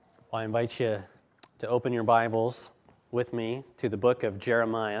Well, I invite you to open your Bibles with me to the book of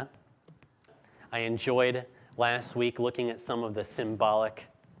Jeremiah. I enjoyed last week looking at some of the symbolic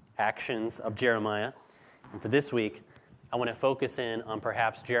actions of Jeremiah. And for this week, I want to focus in on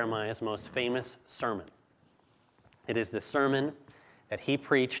perhaps Jeremiah's most famous sermon. It is the sermon that he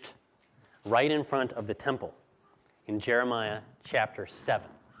preached right in front of the temple in Jeremiah chapter 7.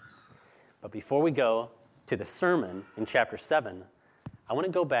 But before we go to the sermon in chapter 7, I want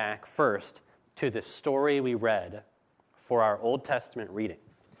to go back first to the story we read for our Old Testament reading.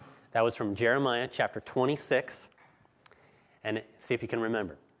 That was from Jeremiah chapter 26. And see if you can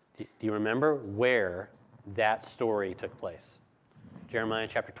remember. Do you remember where that story took place? Jeremiah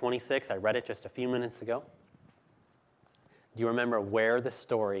chapter 26, I read it just a few minutes ago. Do you remember where the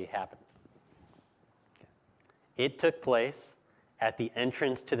story happened? It took place at the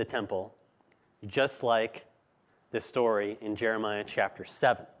entrance to the temple, just like the story in Jeremiah chapter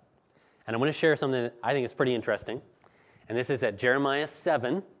 7. And I want to share something that I think is pretty interesting. And this is that Jeremiah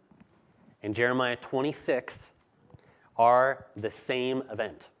 7 and Jeremiah 26 are the same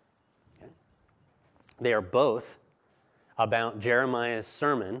event. Okay? They are both about Jeremiah's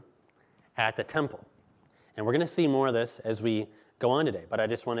sermon at the temple. And we're going to see more of this as we go on today. But I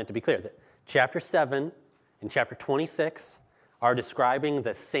just wanted to be clear that chapter 7 and chapter 26 are describing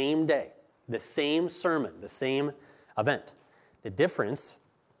the same day, the same sermon, the same event. The difference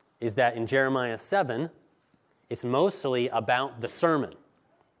is that in Jeremiah 7, it's mostly about the sermon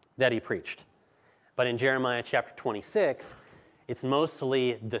that he preached. But in Jeremiah chapter 26, it's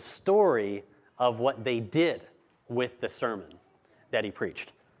mostly the story of what they did with the sermon that he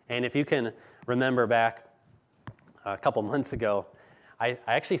preached. And if you can remember back a couple months ago, I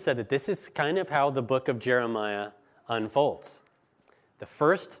actually said that this is kind of how the book of Jeremiah unfolds. The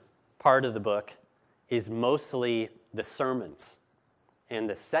first part of the book is mostly the sermons. And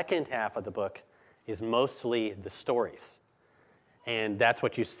the second half of the book is mostly the stories. And that's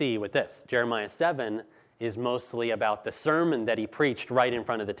what you see with this. Jeremiah 7 is mostly about the sermon that he preached right in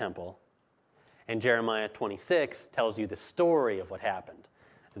front of the temple. And Jeremiah 26 tells you the story of what happened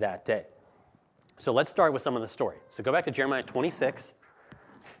that day. So let's start with some of the story. So go back to Jeremiah 26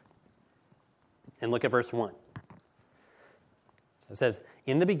 and look at verse 1. It says,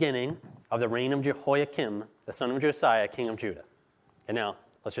 "In the beginning of the reign of Jehoiakim, the son of Josiah, king of Judah." And now,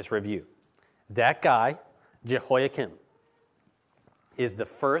 let's just review. That guy, Jehoiakim, is the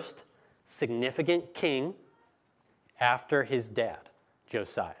first significant king after his dad,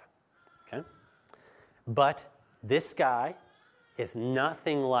 Josiah. Okay? But this guy is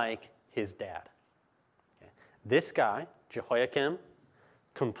nothing like his dad. Okay? This guy, Jehoiakim,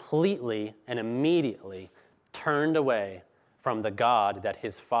 completely and immediately turned away from the God that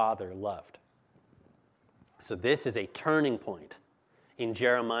his father loved. So this is a turning point in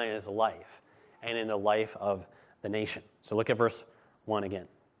Jeremiah's life and in the life of the nation. So look at verse 1 again.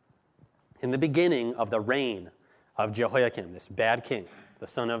 "In the beginning of the reign of Jehoiakim," this bad king, the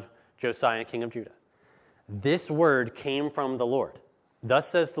son of Josiah, king of Judah, "this word came from the Lord. Thus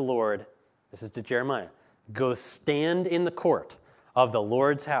says the Lord," this is to Jeremiah, "go stand in the court of the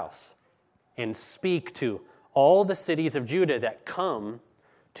Lord's house and speak to all the cities of Judah that come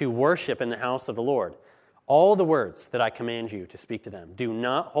to worship in the house of the Lord, all the words that I command you to speak to them. Do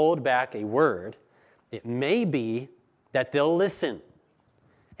not hold back a word. It may be that they'll listen,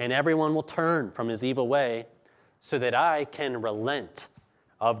 and everyone will turn from his evil way, so that I can relent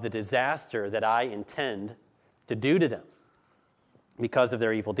of the disaster that I intend to do to them because of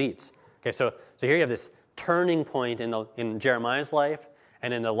their evil deeds." Okay, so here you have this turning point in Jeremiah's life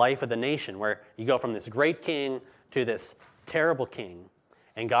and in the life of the nation, where you go from this great king to this terrible king.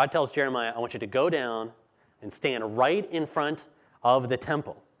 And God tells Jeremiah, "I want you to go down and stand right in front of the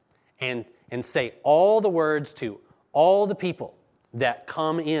temple and say all the words to all the people that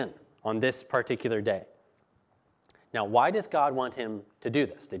come in on this particular day." Now, why does God want him to do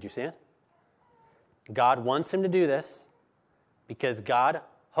this? Did you see it? God wants him to do this because God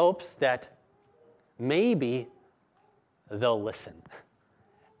hopes that maybe they'll listen.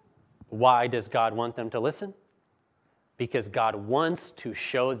 Why does God want them to listen? Because God wants to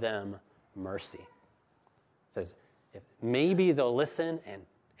show them mercy. It says, if maybe they'll listen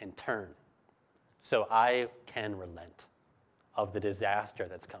and turn, so I can relent of the disaster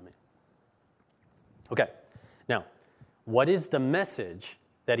that's coming. Okay, now, what is the message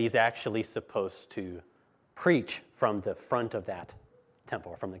that he's actually supposed to preach from the front of that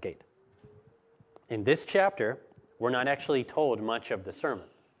temple, or from the gate? In this chapter, we're not actually told much of the sermon.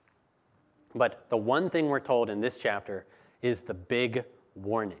 But the one thing we're told in this chapter is the big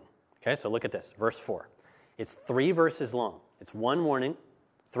warning. Okay, so look at this, verse 4. It's 3 verses long. It's one warning.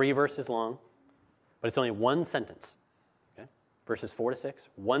 3 verses long, but it's only one sentence. Okay? Verses 4 to 6,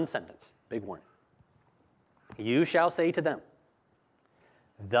 one sentence, big warning. You shall say to them,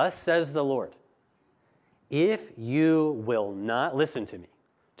 thus says the Lord, if you will not listen to me,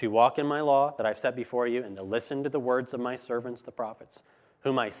 to walk in my law that I've set before you, and to listen to the words of my servants, the prophets,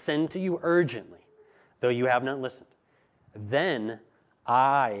 whom I send to you urgently, though you have not listened, then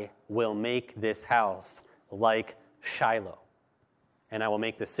I will make this house like Shiloh, and I will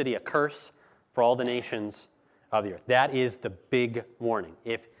make the city a curse for all the nations of the earth. That is the big warning.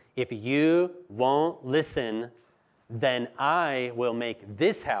 If you won't listen, then I will make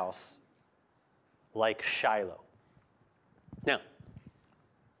this house like Shiloh. Now,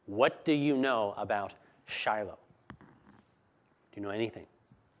 what do you know about Shiloh? Do you know anything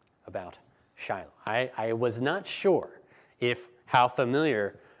about Shiloh? I was not sure how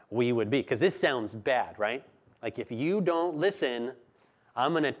familiar we would be, because this sounds bad, right? Like, if you don't listen,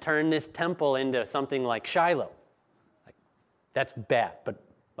 I'm going to turn this temple into something like Shiloh. Like, that's bad, but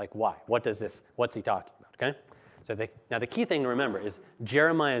like, why? What's he talking about, okay? So now the key thing to remember is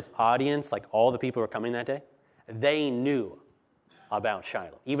Jeremiah's audience, like all the people who were coming that day, they knew about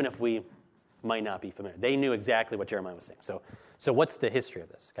Shiloh, even if we might not be familiar. They knew exactly what Jeremiah was saying. So what's the history of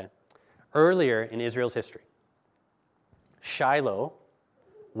this, okay? Earlier in Israel's history, Shiloh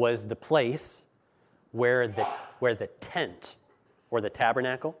was the place where the tent or the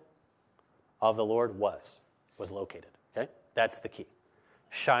tabernacle of the Lord was located, okay? That's the key.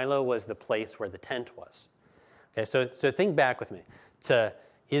 Shiloh was the place where the tent was. Okay, so think back with me to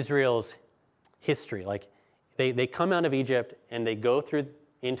Israel's history. Like, they come out of Egypt and they go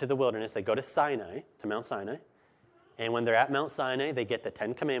into the wilderness. They go to Sinai, to Mount Sinai. And when they're at Mount Sinai, they get the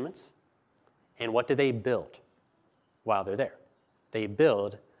 10 Commandments. And what do they build while they're there? They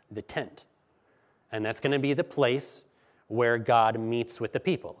build the tent. And that's going to be the place where God meets with the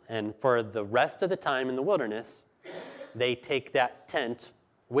people. And for the rest of the time in the wilderness, they take that tent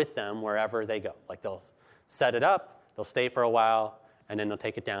with them wherever they go. Like, they'll set it up, they'll stay for a while, and then they'll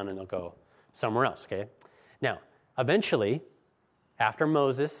take it down and they'll go somewhere else, okay? Now, eventually, after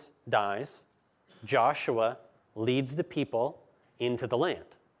Moses dies, Joshua leads the people into the land.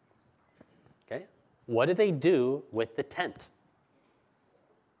 Okay? What do they do with the tent?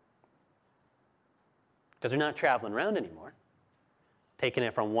 Because they're not traveling around anymore, taking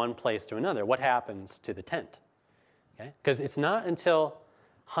it from one place to another. What happens to the tent? Okay? Because it's not until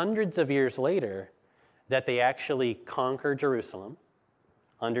hundreds of years later that they actually conquer Jerusalem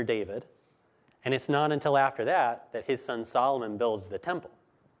under David, and it's not until after that his son Solomon builds the temple.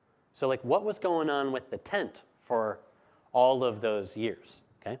 So, like, what was going on with the tent for all of those years?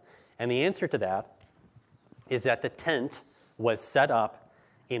 Okay? And the answer to that is that the tent was set up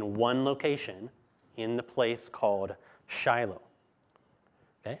in one location in the place called Shiloh.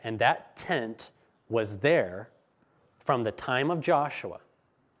 Okay? And that tent was there from the time of Joshua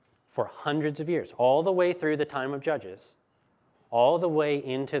for hundreds of years, all the way through the time of Judges, all the way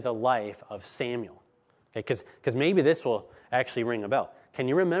into the life of Samuel. Okay? Because maybe this will actually ring a bell. Can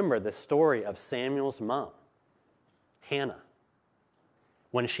you remember the story of Samuel's mom, Hannah,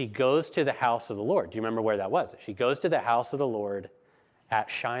 when she goes to the house of the Lord? Do you remember where that was? She goes to the house of the Lord at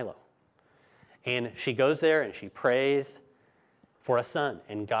Shiloh. And she goes there and she prays for a son.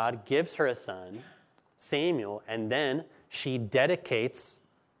 And God gives her a son, Samuel, and then she dedicates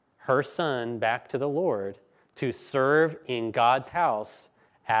her son back to the Lord to serve in God's house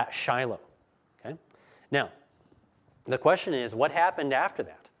at Shiloh. Okay? Now, the question is, what happened after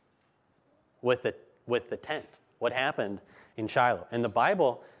that with the tent? What happened in Shiloh? In the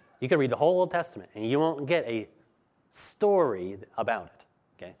Bible, you can read the whole Old Testament, and you won't get a story about it.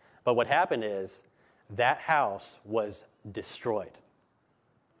 Okay? But what happened is that house was destroyed,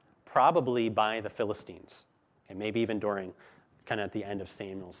 probably by the Philistines, and maybe even during kind of at the end of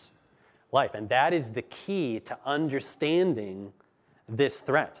Samuel's life. And that is the key to understanding this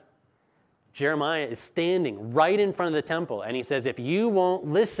threat. Jeremiah is standing right in front of the temple, and he says, if you won't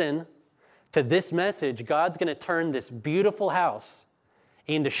listen to this message, God's going to turn this beautiful house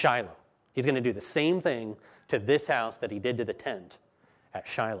into Shiloh. He's going to do the same thing to this house that he did to the tent at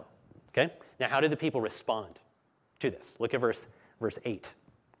Shiloh. Okay? Now, how did the people respond to this? Look at verse 8.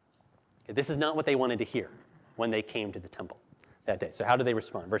 Okay, this is not what they wanted to hear when they came to the temple that day. So how did they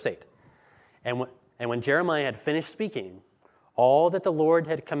respond? Verse 8. And when Jeremiah had finished speaking all that the Lord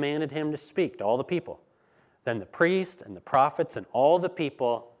had commanded him to speak to all the people, then the priest and the prophets and all the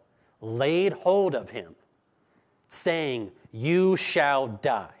people laid hold of him, saying, you shall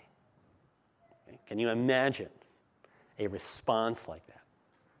die. Okay? Can you imagine a response like that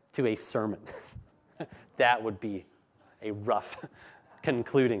to a sermon? That would be a rough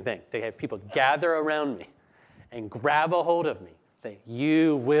concluding thing. They have people gather around me and grab a hold of me, say,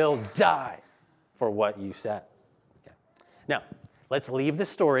 you will die for what you said. Okay. Now, let's leave the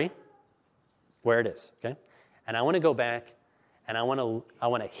story where it is, okay? And I want to go back and I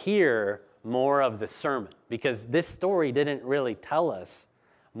want to hear more of the sermon, because this story didn't really tell us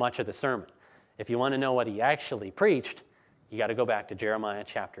much of the sermon. If you want to know what he actually preached, you got to go back to Jeremiah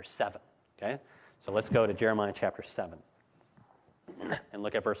chapter 7, okay? So let's go to Jeremiah chapter 7 and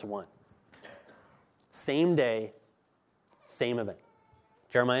look at verse 1. Same day, same event.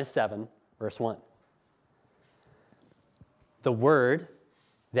 Jeremiah 7, verse 1. The word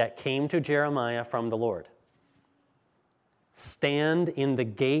that came to Jeremiah from the Lord. Stand in the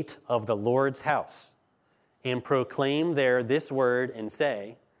gate of the Lord's house and proclaim there this word and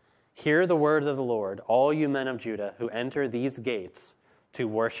say, hear the word of the Lord, all you men of Judah who enter these gates to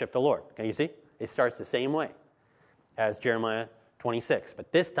worship the Lord. Okay, you see? It starts the same way as Jeremiah 26,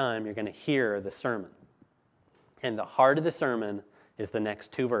 but this time you're going to hear the sermon. And the heart of the sermon is the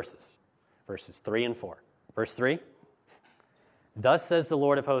next two verses, verses 3 and 4. Verse 3, thus says the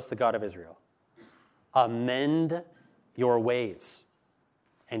Lord of hosts, the God of Israel, amend your ways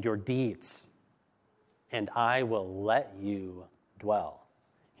and your deeds, and I will let you dwell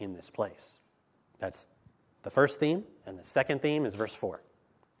in this place. That's the first theme, and the second theme is verse 4.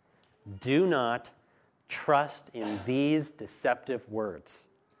 Do not trust in these deceptive words.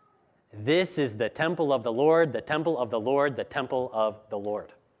 This is the temple of the Lord, the temple of the Lord, the temple of the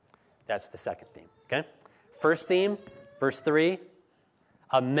Lord. That's the second theme, okay? First theme, verse 3,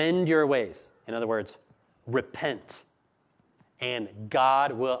 amend your ways. In other words, repent, and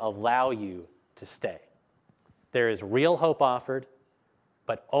God will allow you to stay. There is real hope offered,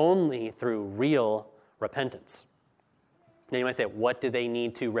 but only through real repentance. Now you might say, what do they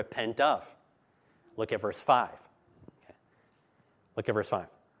need to repent of? Look at verse 5. Okay. Look at verse 5.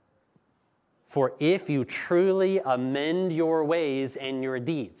 For if you truly amend your ways and your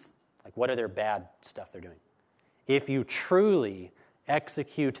deeds, like what are their bad stuff they're doing? If you truly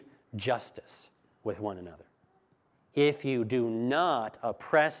execute justice with one another, if you do not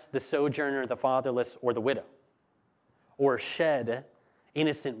oppress the sojourner, the fatherless, or the widow, or shed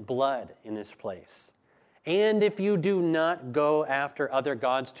innocent blood in this place, and if you do not go after other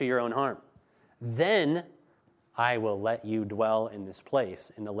gods to your own harm, then I will let you dwell in this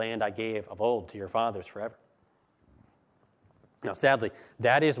place, in the land I gave of old to your fathers forever. Now, sadly,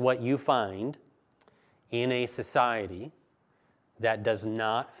 that is what you find in a society that does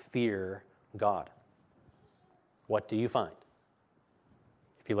not fear God. What do you find?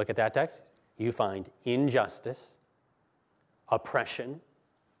 If you look at that text, you find injustice, oppression,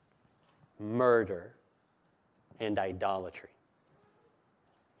 murder, and idolatry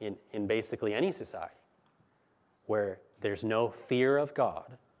in basically any society where there's no fear of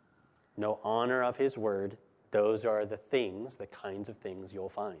God, no honor of his word. Those are the things, the kinds of things you'll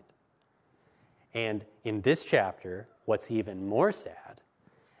find. And in this chapter, what's even more sad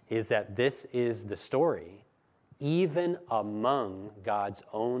is that this is the story even among God's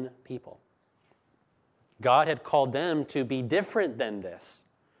own people. God had called them to be different than this.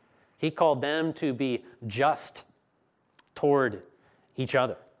 He called them to be just toward each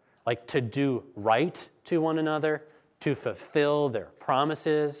other, like to do right to one another, to fulfill their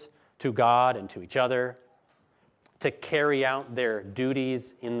promises to God and to each other, to carry out their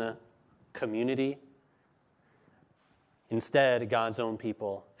duties in the community. Instead, God's own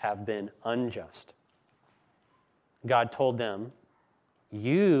people have been unjust. God told them,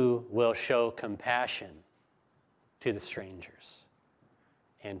 you will show compassion to the strangers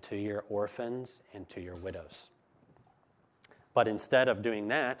and to your orphans and to your widows. But instead of doing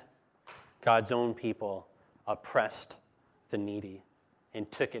that, God's own people oppressed the needy and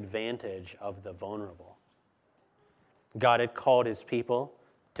took advantage of the vulnerable. God had called his people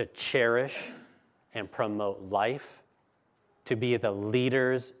to cherish and promote life, to be the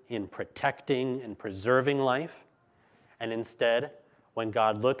leaders in protecting and preserving life. And instead, when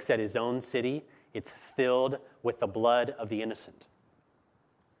God looks at his own city, it's filled with the blood of the innocent.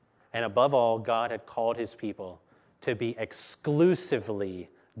 And above all, God had called his people to be exclusively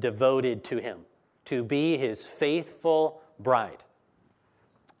devoted to him, to be his faithful bride.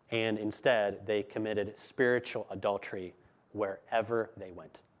 And instead, they committed spiritual adultery wherever they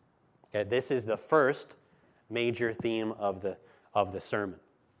went. Okay, this is the first major theme of the sermon,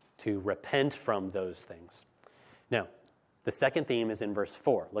 to repent from those things. Now, the second theme is in verse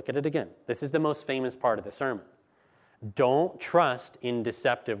 4. Look at it again. This is the most famous part of the sermon. Don't trust in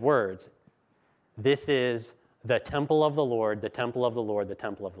deceptive words. This is the temple of the Lord, the temple of the Lord, the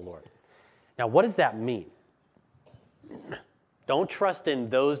temple of the Lord. Now, what does that mean? Don't trust in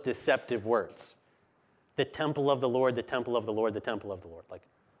those deceptive words. The temple of the Lord, the temple of the Lord, the temple of the Lord. Like,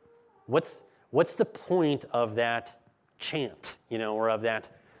 what's the point of that chant, or of that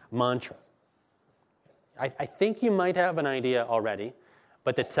mantra? I think you might have an idea already,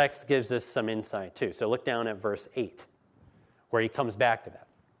 but the text gives us some insight too. So look down at verse 8, where he comes back to that.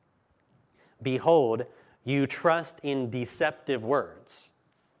 Behold, you trust in deceptive words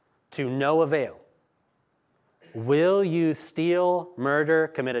to no avail. Will you steal, murder,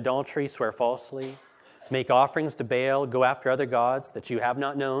 commit adultery, swear falsely, make offerings to Baal, go after other gods that you have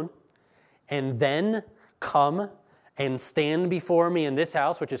not known, and then come and stand before me in this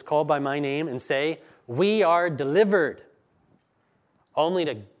house, which is called by my name, and say, we are delivered, only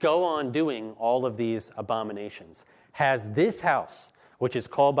to go on doing all of these abominations? Has this house, which is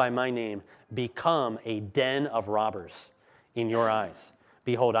called by my name, become a den of robbers in your eyes?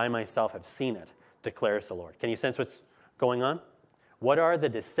 Behold, I myself have seen it, declares the Lord. Can you sense what's going on? What are the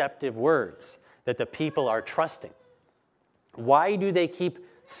deceptive words that the people are trusting? Why do they keep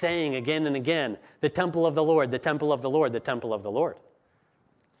saying again and again, the temple of the Lord, the temple of the Lord, the temple of the Lord?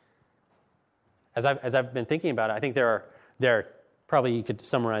 As I've been thinking about it, I think there are probably, you could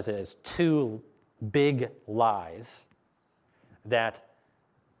summarize it as two big lies that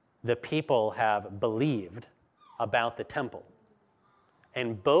the people have believed about the temple.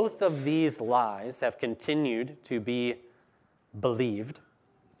 And both of these lies have continued to be believed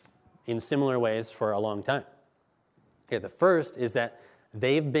in similar ways for a long time. Okay, the first is that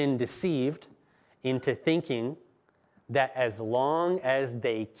they've been deceived into thinking that as long as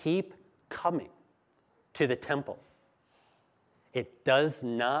they keep coming to the temple, it does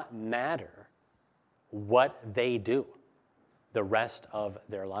not matter what they do the rest of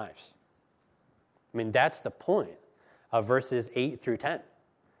their lives. I mean, that's the point of verses 8 through 10.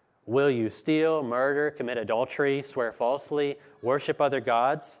 Will you steal, murder, commit adultery, swear falsely, worship other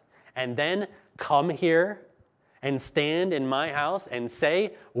gods, and then come here and stand in my house and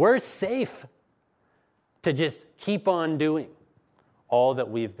say, we're safe to just keep on doing all that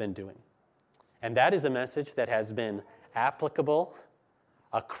we've been doing? And that is a message that has been applicable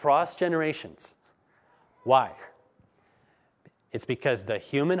across generations. Why? It's because the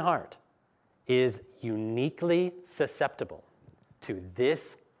human heart is uniquely susceptible to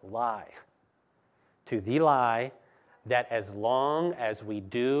this lie, to the lie that as long as we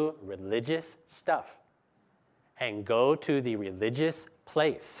do religious stuff and go to the religious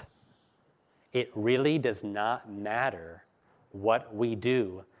place, it really does not matter what we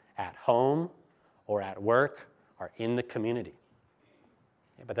do at home or at work or in the community.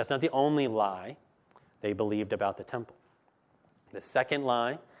 But that's not the only lie they believed about the temple. The second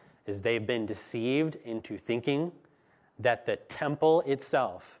lie is they've been deceived into thinking that the temple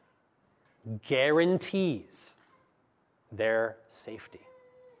itself guarantees their safety.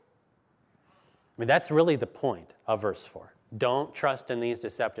 I mean, that's really the point of verse 4. Don't trust in these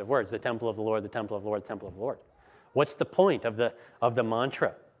deceptive words, the temple of the Lord, the temple of the Lord, the temple of the Lord. What's the point of the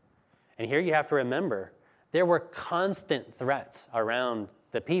mantra? And here you have to remember, there were constant threats around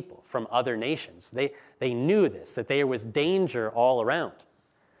the people from other nations. They knew this, that there was danger all around.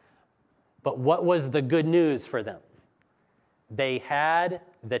 But what was the good news for them? They had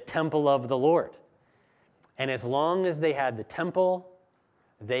the temple of the Lord. And as long as they had the temple,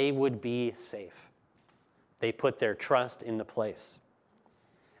 they would be safe. They put their trust in the place.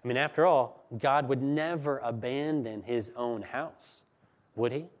 I mean, after all, God would never abandon his own house,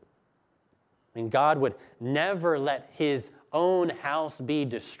 would he? I mean, God would never let his own house be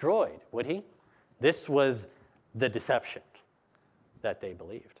destroyed, would he? This was the deception that they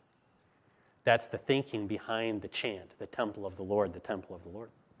believed. That's the thinking behind the chant, the temple of the Lord, the temple of the Lord.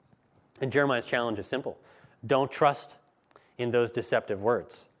 And Jeremiah's challenge is simple. Don't trust in those deceptive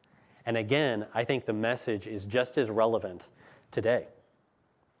words. And again, I think the message is just as relevant today.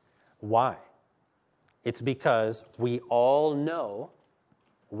 Why? It's because we all know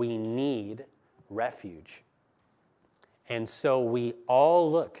we need refuge. And so we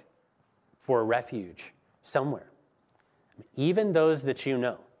all look for refuge somewhere. Even those that you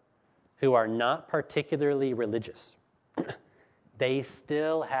know who are not particularly religious, they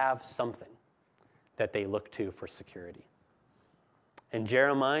still have something that they look to for security. And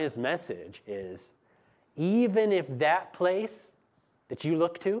Jeremiah's message is, even if that place that you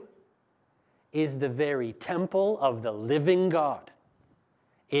look to is the very temple of the living God,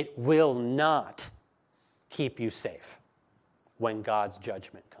 it will not keep you safe when God's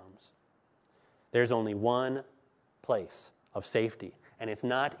judgment comes. There's only one place of safety, and it's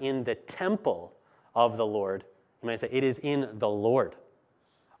not in the temple of the Lord. You might say it is in the Lord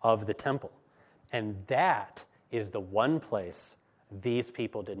of the temple. And that is the one place these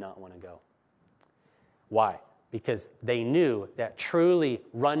people did not want to go. Why? Because they knew that truly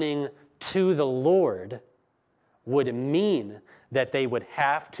running to the Lord would mean that they would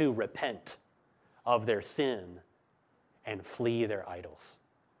have to repent of their sin and flee their idols.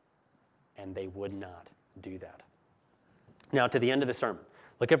 And they would not do that. Now to the end of the sermon.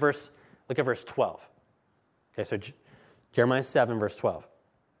 Look at verse 12. Okay, so Jeremiah 7, verse 12.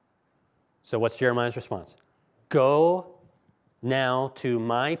 So what's Jeremiah's response? Go now to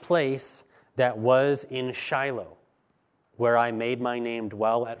my place that was in Shiloh, where I made my name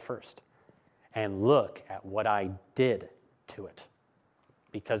dwell at first, and look at what I did to it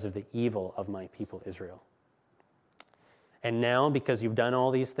because of the evil of my people Israel. And now, because you've done all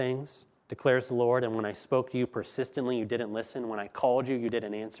these things, declares the Lord, and when I spoke to you persistently, you didn't listen. When I called you, you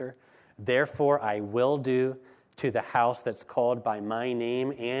didn't answer. Therefore, I will do to the house that's called by my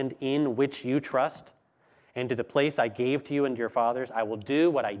name and in which you trust, and to the place I gave to you and to your fathers, I will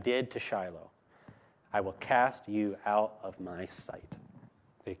do what I did to Shiloh. I will cast you out of my sight.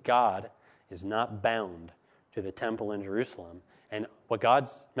 That God is not bound to the temple in Jerusalem. And what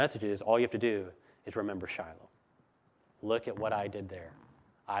God's message is, all you have to do is remember Shiloh. Look at what I did there.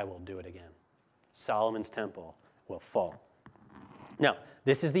 I will do it again. Solomon's temple will fall. Now,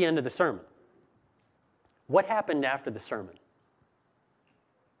 this is the end of the sermon. What happened after the sermon?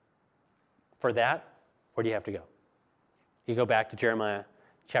 For that, where do you have to go? You go back to Jeremiah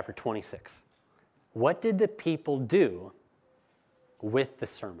chapter 26. What did the people do with the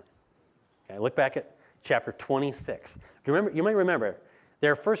sermon? Okay, look back at chapter 26. You might remember,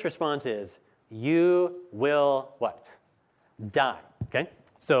 their first response is, you will what? Die. Okay?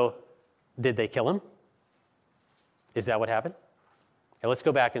 So, did they kill him? Is that what happened? Okay, let's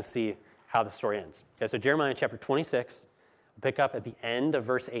go back and see how the story ends. Okay, so Jeremiah chapter 26, we'll pick up at the end of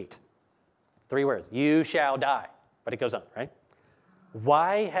verse 8. 3 words. You shall die. But it goes on, right?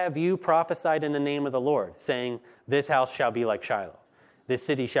 Why have you prophesied in the name of the Lord, saying, this house shall be like Shiloh, this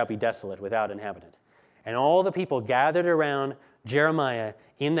city shall be desolate without inhabitant? And all the people gathered around Jeremiah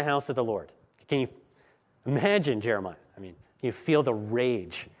in the house of the Lord. Can you imagine Jeremiah? I mean, you feel the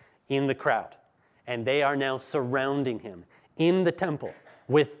rage in the crowd. And they are now surrounding him in the temple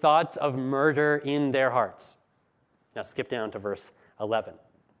with thoughts of murder in their hearts. Now skip down to verse 11.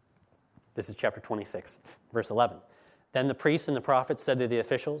 This is chapter 26, verse 11. Then the priests and the prophets said to the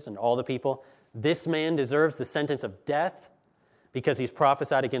officials and all the people, this man deserves the sentence of death because he's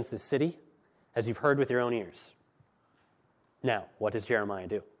prophesied against this city, as you've heard with your own ears. Now, what does Jeremiah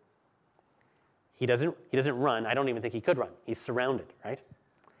do? He doesn't run. I don't even think he could run. He's surrounded, right?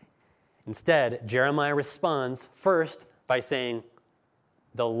 Instead, Jeremiah responds first by saying,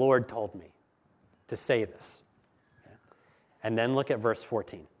 the Lord told me to say this. Okay? And then look at verse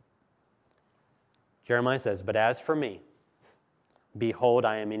 14. Jeremiah says, but as for me, behold,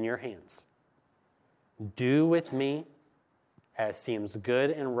 I am in your hands. Do with me as seems good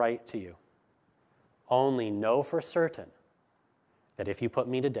and right to you. Only know for certain that if you put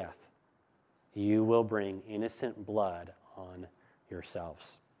me to death, you will bring innocent blood on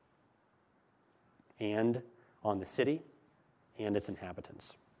yourselves and on the city and its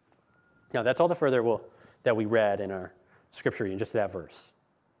inhabitants. Now, that's all the further that we read in our scripture in just that verse.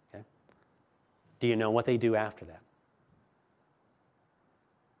 Okay? Do you know what they do after that?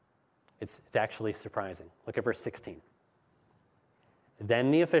 It's actually surprising. Look at verse 16.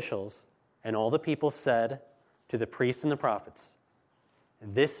 Then the officials and all the people said to the priests and the prophets,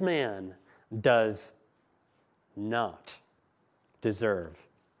 this man does not deserve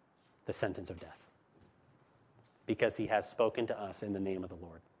the sentence of death because he has spoken to us in the name of the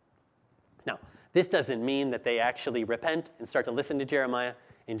Lord. Now, this doesn't mean that they actually repent and start to listen to Jeremiah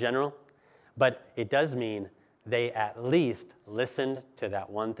in general, but it does mean they at least listened to that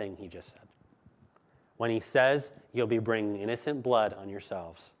one thing he just said. When he says, you'll be bringing innocent blood on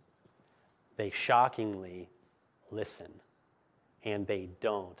yourselves, they shockingly listen, and they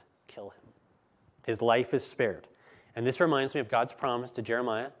don't kill him. His life is spared. And this reminds me of God's promise to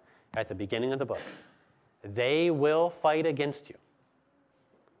Jeremiah at the beginning of the book. They will fight against you,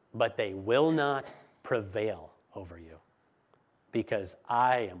 but they will not prevail over you, because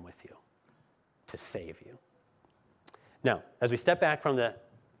I am with you to save you. Now, as we step back from the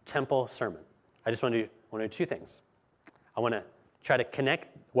temple sermon, I just want to do 2 things. I want to try to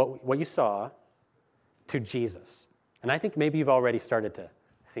connect what you saw to Jesus. And I think maybe you've already started to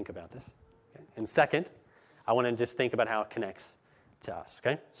think about this. Okay? And second, I want to just think about how it connects to us.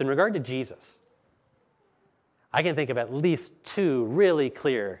 Okay? So in regard to Jesus, I can think of at least 2 really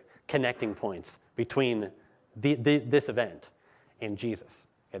clear connecting points between this event and Jesus.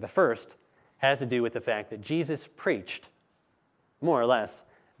 Okay? The first has to do with the fact that Jesus preached more or less,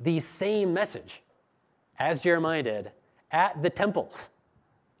 the same message as Jeremiah did at the temple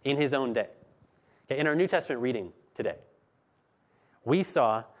in his own day. Okay, in our New Testament reading today, we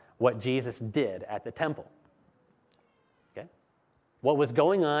saw what Jesus did at the temple. Okay? What was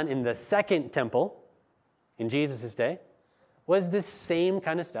going on in the second temple in Jesus' day was the same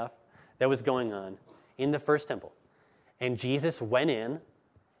kind of stuff that was going on in the first temple. And Jesus went in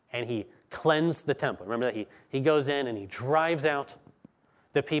and he cleansed the temple. Remember that he goes in and he drives out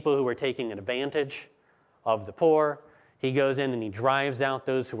the people who were taking advantage of the poor. He goes in and he drives out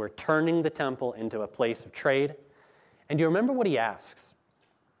those who were turning the temple into a place of trade. And do you remember what he asks?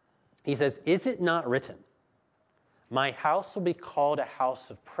 He says, "Is it not written, my house will be called a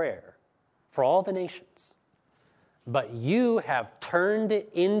house of prayer for all the nations, but you have turned it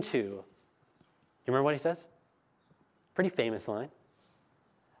into," you remember what he says? Pretty famous line.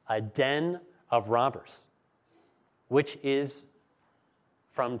 "A den of robbers," which is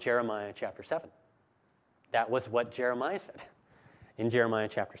from Jeremiah chapter 7. That was what Jeremiah said in Jeremiah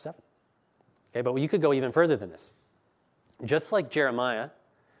chapter 7. Okay, but you could go even further than this. Just like Jeremiah,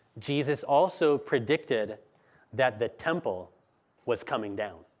 Jesus also predicted that the temple was coming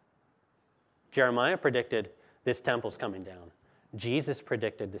down. Jeremiah predicted this temple's coming down. Jesus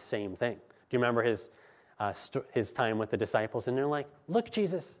predicted the same thing. Do you remember his time with the disciples? And they're like, "Look,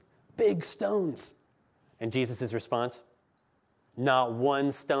 Jesus, big stones." And Jesus' response, "Not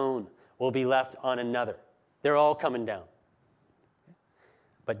one stone will be left on another. They're all coming down."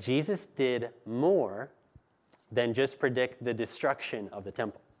 But Jesus did more than just predict the destruction of the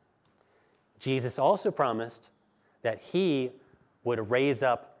temple. Jesus also promised that he would raise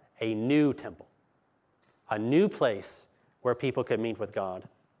up a new temple, a new place where people could meet with God.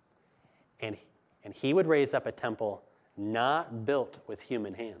 And he would raise up a temple not built with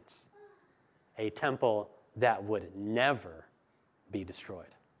human hands, a temple that would never be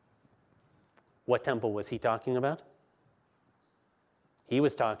destroyed. What temple was he talking about? He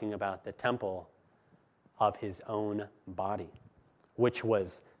was talking about the temple of his own body, which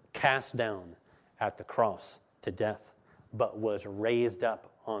was cast down at the cross to death, but was raised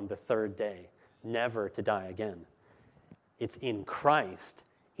up on the third day, never to die again. It's in Christ,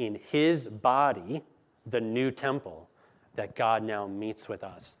 in his body, the new temple, that God now meets with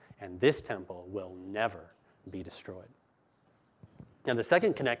us, and this temple will never be destroyed. Now, the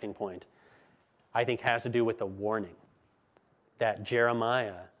second connecting point, I think, has to do with the warning that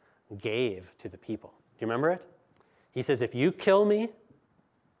Jeremiah gave to the people. Do you remember it? He says, "If you kill me,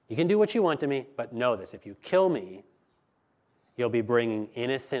 you can do what you want to me, but know this, if you kill me, you'll be bringing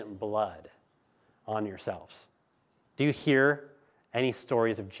innocent blood on yourselves." Do you hear any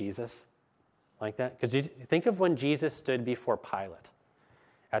stories of Jesus like that? Because you think of when Jesus stood before Pilate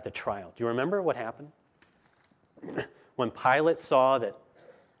at the trial. Do you remember what happened? When Pilate saw that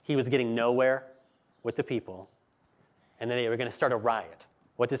he was getting nowhere with the people, and then they were going to start a riot,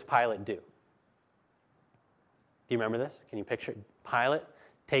 what does Pilate do? Do you remember this? Can you picture it? Pilate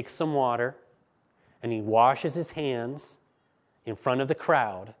takes some water, and he washes his hands in front of the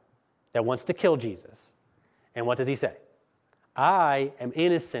crowd that wants to kill Jesus. And what does he say? "I am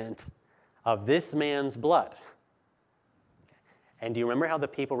innocent of this man's blood." And do you remember how the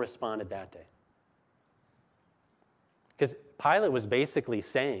people responded that day? Because Pilate was basically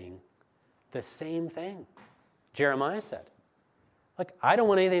saying the same thing Jeremiah said. Look, I don't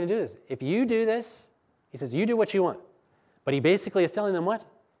want anything to do with this. If you do this, he says, you do what you want. But he basically is telling them what?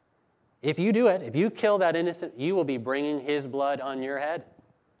 If you do it, if you kill that innocent, you will be bringing his blood on your head.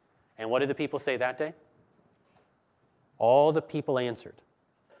 And what did the people say that day? All the people answered,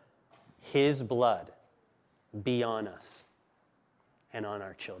 "His blood be on us and on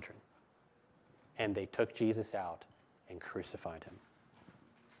our children." And they took Jesus out and crucified him.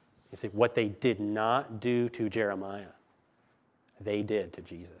 You see, what they did not do to Jeremiah, they did to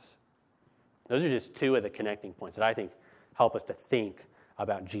Jesus. Those are just two of the connecting points that I think help us to think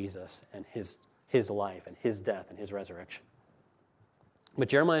about Jesus and his life and his death and his resurrection. But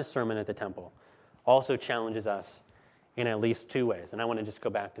Jeremiah's sermon at the temple also challenges us in at least two ways. And I want to just go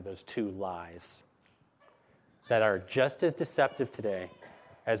back to those two lies that are just as deceptive today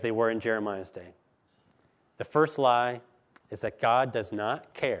as they were in Jeremiah's day. The first lie is that God does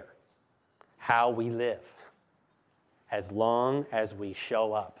not care how we live as long as we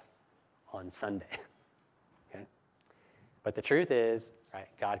show up on Sunday. Okay? But the truth is, right,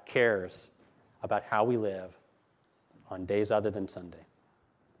 God cares about how we live on days other than Sunday.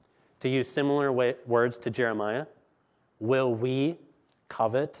 To use similar words to Jeremiah, will we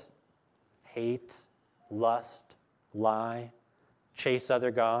covet, hate, lust, lie, chase other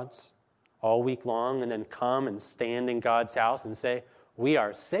gods all week long and then come and stand in God's house and say, we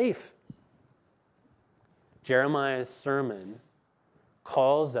are safe. Jeremiah's sermon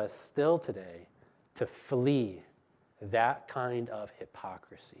calls us still today to flee that kind of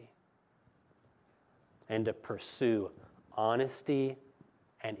hypocrisy and to pursue honesty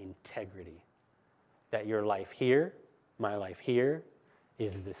and integrity. That your life here, my life here,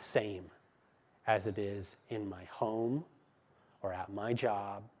 is the same as it is in my home or at my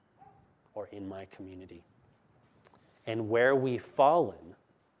job or in my community. And where we've fallen,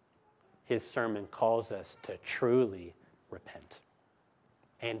 his sermon calls us to truly repent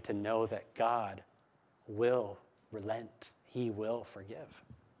and to know that God will relent. He will forgive.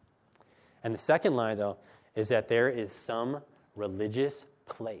 And the second lie, though, is that there is some religious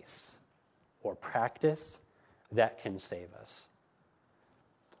place or practice that can save us.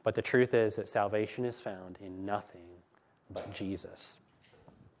 But the truth is that salvation is found in nothing but Jesus.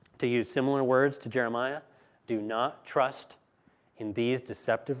 To use similar words to Jeremiah, do not trust in these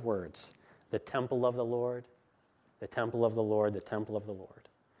deceptive words, the temple of the Lord, the temple of the Lord, the temple of the Lord.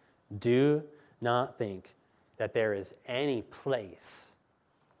 Do not think that there is any place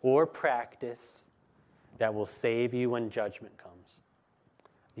or practice that will save you when judgment comes.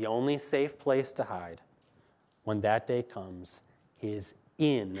 The only safe place to hide when that day comes is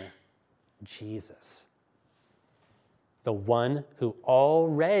in Jesus, the one who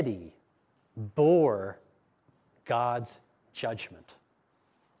already bore God's judgment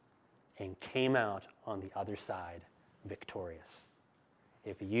and came out on the other side victorious.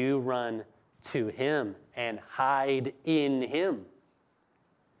 If you run to him and hide in him,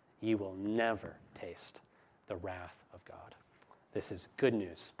 you will never taste the wrath of God. This is good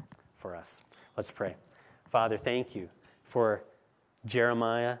news for us. Let's pray. Father, thank you for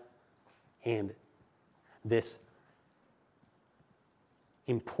Jeremiah and this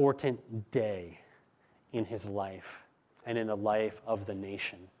important day in his life and in the life of the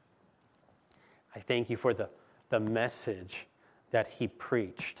nation. I thank you for the message that he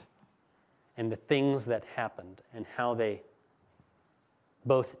preached and the things that happened and how they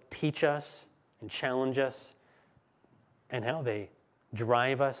both teach us and challenge us and how they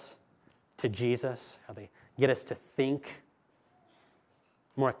drive us to Jesus, how they get us to think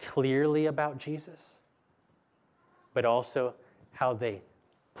more clearly about Jesus, but also how they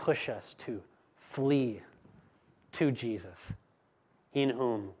push us to flee to Jesus, in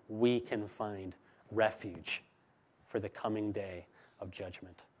whom we can find refuge for the coming day of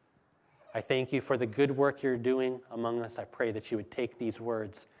judgment. I thank you for the good work you're doing among us. I pray that you would take these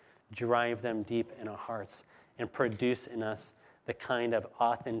words, drive them deep in our hearts, and produce in us the kind of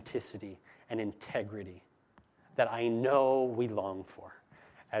authenticity and integrity that I know we long for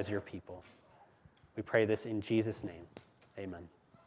as your people. We pray this in Jesus' name. Amen.